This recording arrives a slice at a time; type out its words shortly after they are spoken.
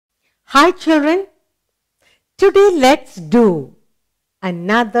Hi children, today let's do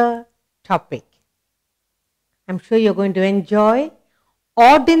another topic. I'm sure you're going to enjoy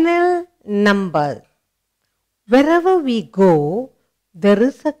ordinal numbers. Wherever we go, there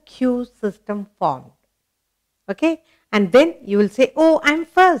is a queue system formed. Okay? And then you will say, oh, I'm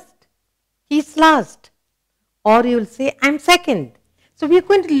first. He's last. Or you will say, I'm second. So we're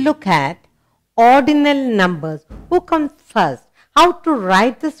going to look at ordinal numbers. Who comes first? How to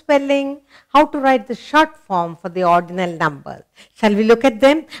write the spelling, how to write the short form for the ordinal numbers. Shall we look at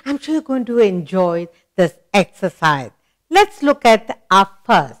them? I'm sure you're going to enjoy this exercise. Let's look at our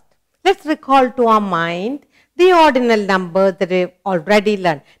first. Let's recall to our mind the ordinal numbers that we've already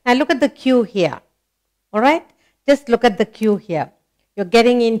learned. Now look at the queue here. All right? Just look at the queue here. You're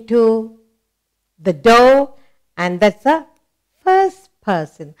getting into the door, and that's the first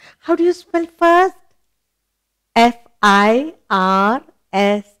person. How do you spell first? F-I-R-S-T.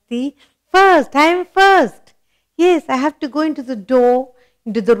 First. I am first. Yes, I have to go into the door,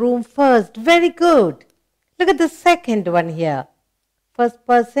 into the room first. Very good. Look at the second one here. First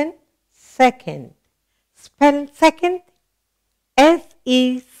person, second. Spell second.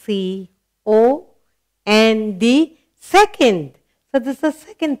 S-E-C-O-N-D. Second. So this is the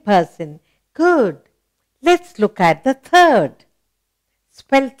second person. Good. Let's look at the third.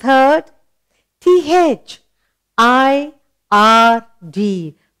 Spell third. T-H-I-R-D.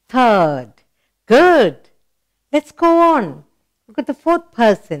 Third. Good. Let's go on. Look at the fourth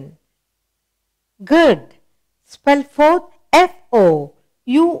person. Good. Spell fourth. F-O-U-R-T-H.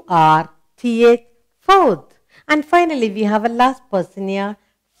 Fourth. And finally, we have a last person here.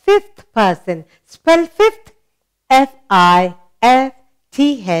 Fifth person. Spell fifth. F-I-F-T-H.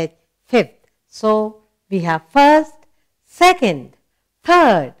 Fifth. So we have first, second,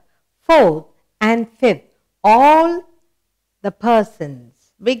 third, fourth, and fifth. All the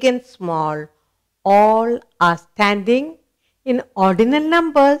persons, big and small, all are standing in ordinal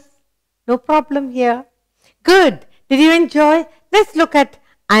numbers. No problem here. Good. Did you enjoy? Let's look at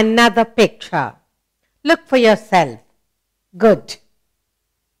another picture. Look for yourself. Good.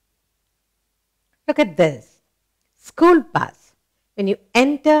 Look at this. School bus. When you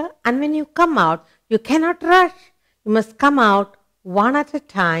enter and when you come out, you cannot rush. You must come out one at a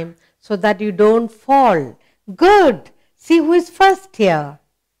time so that you don't fall. Good. See who is first here.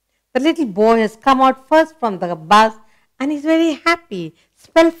 The little boy has come out first from the bus and he's very happy.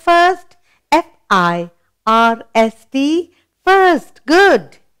 Spell first. F-I-R-S-T. First.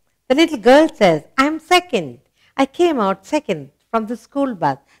 Good. The little girl says, I'm second. I came out second from the school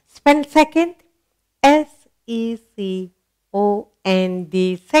bus. Spell second. S-E-C-O-N-D.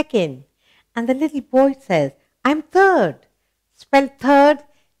 Second. And the little boy says, I'm third. Spell third.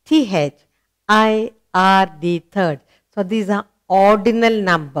 T-H-I-R-D. Third. So these are ordinal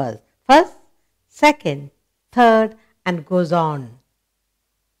numbers. First, second, third, and goes on.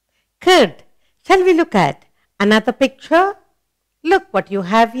 Good. Shall we look at another picture? Look what you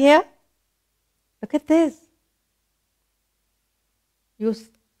have here. Look at this. You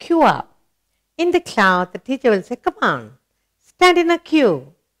queue up. In the class, the teacher will say, come on, stand in a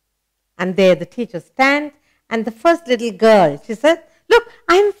queue. And there the teacher stands, and the first little girl, she says, look,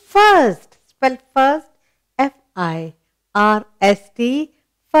 I'm first. Spell first, F-I-R-S-T,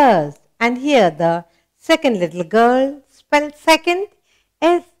 first. And here the second little girl, spell second,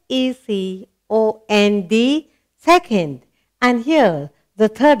 S-E-C-O-N-D, second. And here the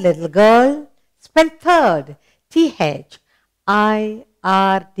third little girl, spell third, T-H-I-R-D,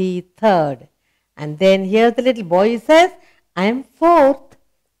 third. And then here the little boy says, I'm fourth,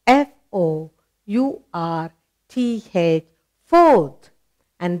 F-O-U-R-T-H, fourth.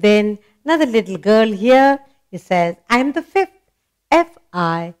 And then another little girl here, he says, I'm the fifth,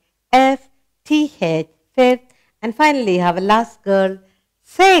 F-I-F-T-H, fifth. And finally, you have a last girl,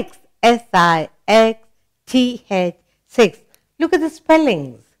 sixth, S-I-X-T-H, sixth. Look at the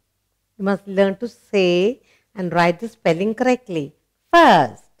spellings. You must learn to say and write the spelling correctly.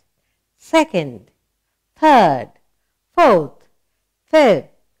 First, second, third, fourth, fifth,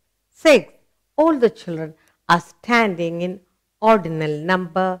 sixth. All the children are standing in ordinal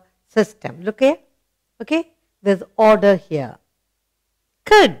number system. Look here. Okay? There's order here.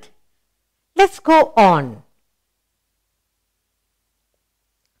 Good. Let's go on.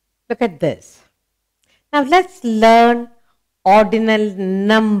 Look at this. Now let's learn ordinal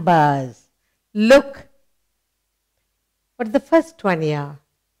numbers. Look. What's the first one here?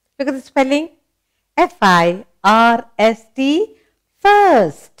 Look at the spelling. F-I-R-S-T.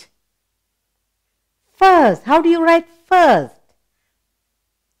 First. First. How do you write first?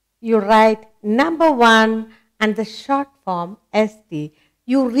 You write number one and the short form ST.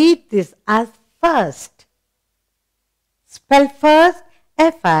 you read this as first. Spell first,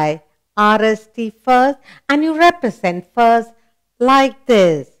 F-I-R-S-T, first, and you represent first like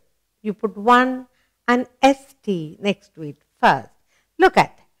this. You put 1 and S-T next to it, first. Look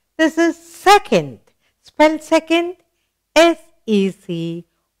at, this is second. Spell second, S-E-C-O-N-D,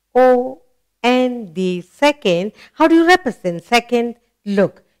 second. How do you represent second?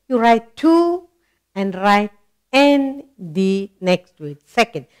 Look, you write 2 and write N-D next to it,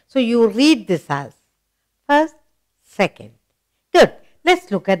 second. So you read this as first, second. Good.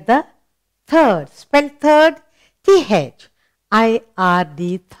 Let's look at the third. Spell third,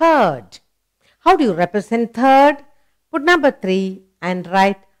 T-H-I-R-D, third. How do you represent third? Put number 3 and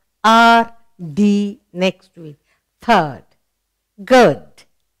write R-D next to it, third. Good.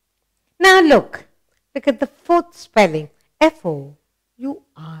 Now look at the fourth spelling, F-O-U-R-T-H,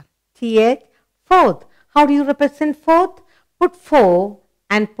 fourth. How do you represent fourth? Put 4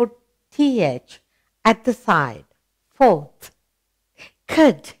 and put T-H at the side, fourth.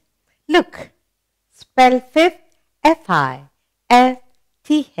 Good. Look, spell fifth, F-I-F-T-H,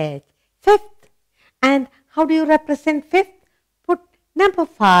 fifth. And how do you represent fifth? Put number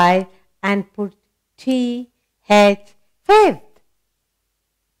 5 and put T-H, fifth.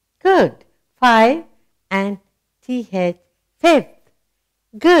 Good. 5 and T-H, fifth.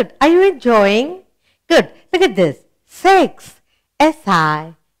 Good. Are you enjoying? Good. Look at this. Sixth.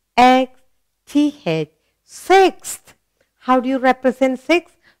 S-I-X-T-H. Sixth. How do you represent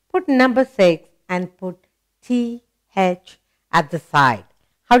sixth? Put number 6 and put T-H at the side.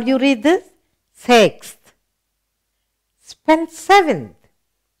 How do you read this? Sixth. Spell seventh.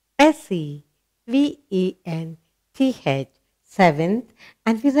 S-E-V-E-N-T-H. Seventh.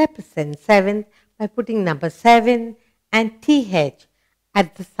 And we represent seventh by putting number 7 and T-H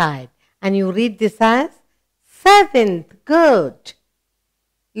at the side. And you read this as seventh. Good.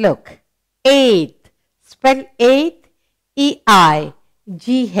 Look. Eighth. Spell eighth. E-I-G-H-T-H.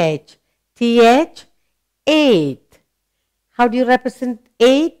 Eighth. How do you represent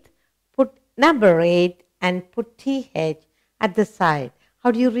eighth? Put number 8 and put T-H at the side.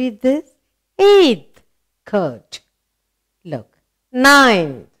 How do you read this? Eighth. Good. Look.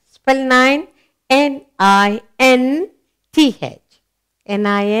 Ninth. Spell nine. N-I-N-T-H.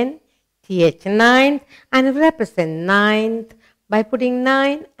 N-I-N-T-H. Ninth. And represent ninth by putting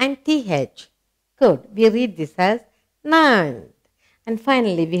 9 and T-H. Good. We read this as ninth. And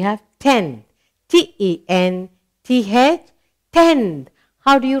finally we have tenth. T-E-N-T-H. Tenth.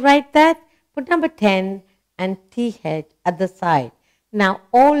 How do you write that? Put number 10 and T-H at the side. Now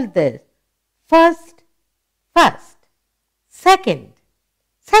all this. First, second,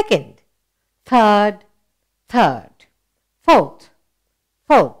 third, fourth,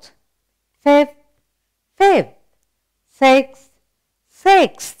 fifth, sixth,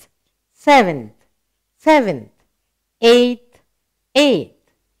 seventh, eighth,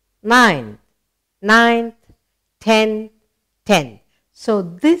 ninth, 10th. So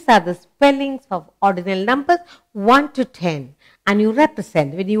these are the spellings of ordinal numbers 1 to 10. And you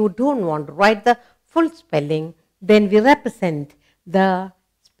represent, when you don't want to write the full spelling, then we represent the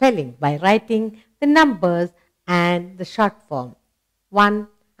spelling by writing the numbers and the short form. 1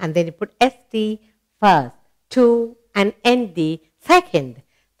 and then you put ST first, 2 and ND second,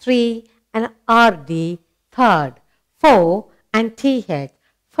 3 and RD third, 4 and TH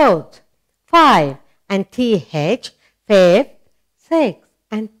fourth, 5 and TH fifth, 6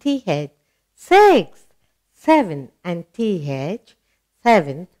 and TH sixth, 7 and TH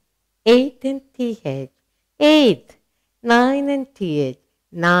seventh, 8 and TH eighth, 9 and TH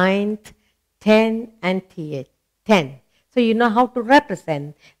ninth, 10 and TH 10. So you know how to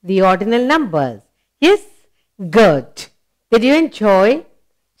represent the ordinal numbers. Yes? Good. Did you enjoy?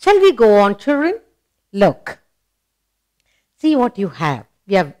 Shall we go on, children? Look. See what you have.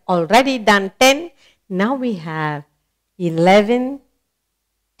 We have already done 10. Now we have 11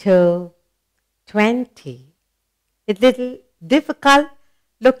 to 20. It's a little difficult.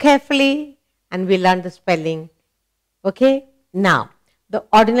 Look carefully and we learn the spelling. Okay? Now, the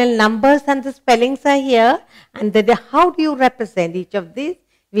ordinal numbers and the spellings are here. And then how do you represent each of these?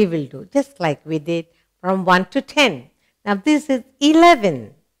 We will do just like we did from 1 to 10. Now, this is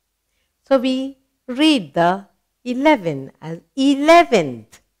 11. So, we read the 11 as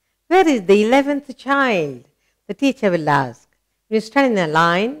 11th. Where is the 11th child? The teacher will ask. You stand in a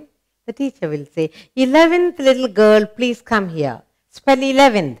line. The teacher will say, 11th little girl, please come here. Spell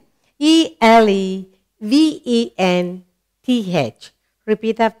 11th. E-L-E-V-E-N-T-H.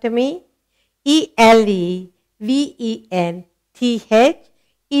 Repeat after me. E-L-E-V-E-N-T-H.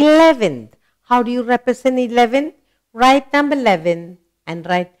 11th. How do you represent 11th? Write number 11 and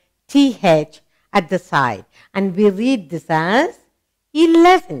write TH at the side. And we read this as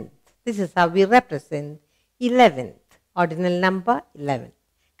 11th. This is how we represent 11th. Ordinal number 11.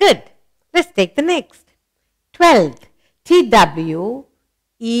 Good. Let's take the next. 12th. TWELFTH.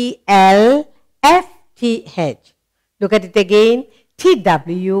 Look at it again.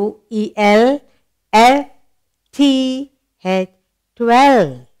 TWELFTH.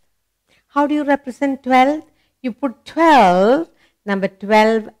 12. How do you represent 12? You put 12, number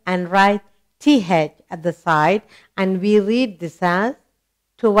 12, and write TH at the side, and we read this as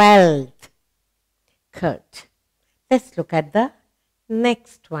 12th. Good. Let's look at the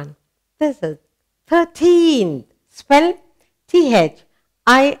next one. This is 13th. Spell THIRTEENTH.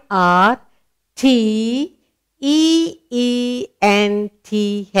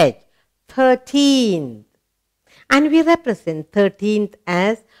 13th. And we represent 13th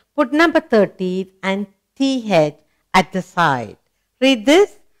as put number 13 and TH at the side. Read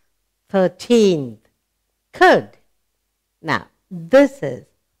this. 13th. Good. Now, this is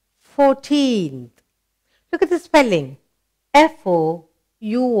 14th. Look at the spelling. FOURTEENTH.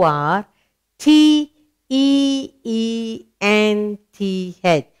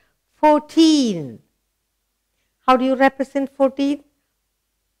 14. How do you represent 14?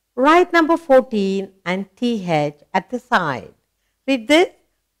 Write number 14 and TH at the side. Read this.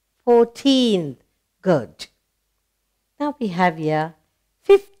 14th. Good. Now we have here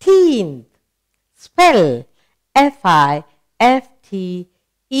 15th. Spell FIFTEENTH.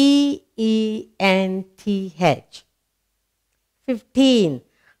 15.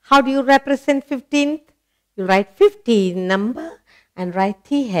 How do you represent 15th? You write 15 number and write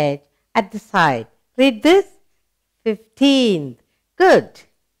TH at the side. Read this. 15th. Good.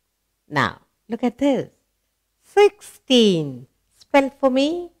 Now, look at this. 16. Spell for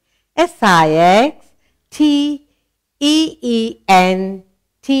me. SIXTEENTH.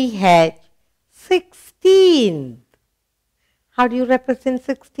 16th. How do you represent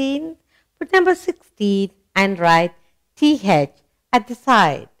 16? Put number 16 and write TH at the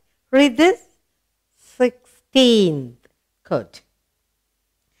side. Read this. 16th. Good.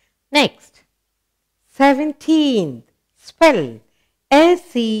 Next. 17th. Spell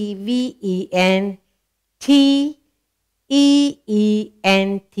SEVENTEENTH.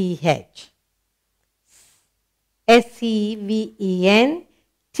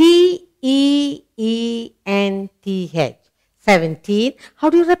 17th. 17. How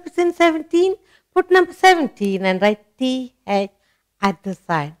do you represent 17? Put number 17 and write TH at the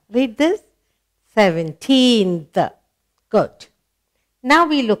side. Read this. 17th. Good. Now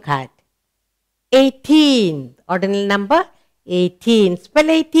we look at 18th. Ordinal number 18. Spell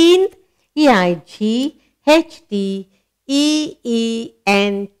 18th. EIGHTEENTH.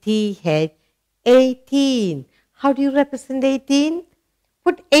 18. How do you represent 18?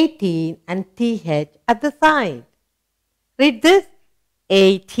 Put 18 and TH at the side. Read this.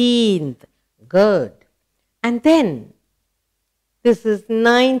 18th. Good. And then this is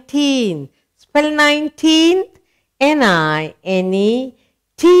 19. Spell 19th. NINETEENTH.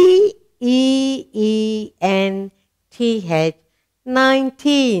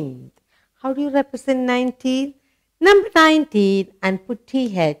 19th. How do you represent 19? Number 19 and put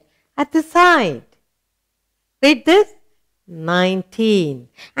TH at the side. Read this. 19.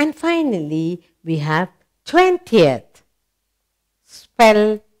 And finally, we have 20th.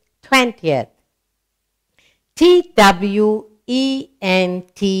 Spell 20th. TWENTIETH.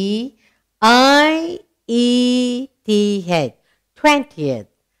 20th.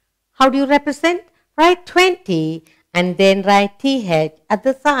 How do you represent? Write 20 and then write TH at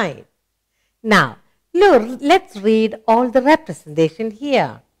the side. Now, look, let's read all the representation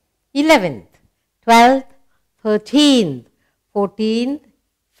here. 11th, 12th, 13th, 14th,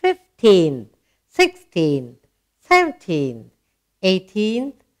 15th, 16th, 17th,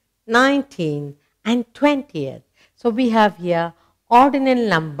 18th, 19th, and 20th. So we have here ordinal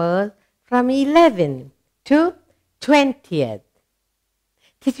numbers from 11 to 20th.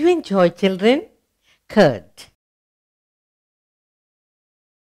 Did you enjoy, children? Good.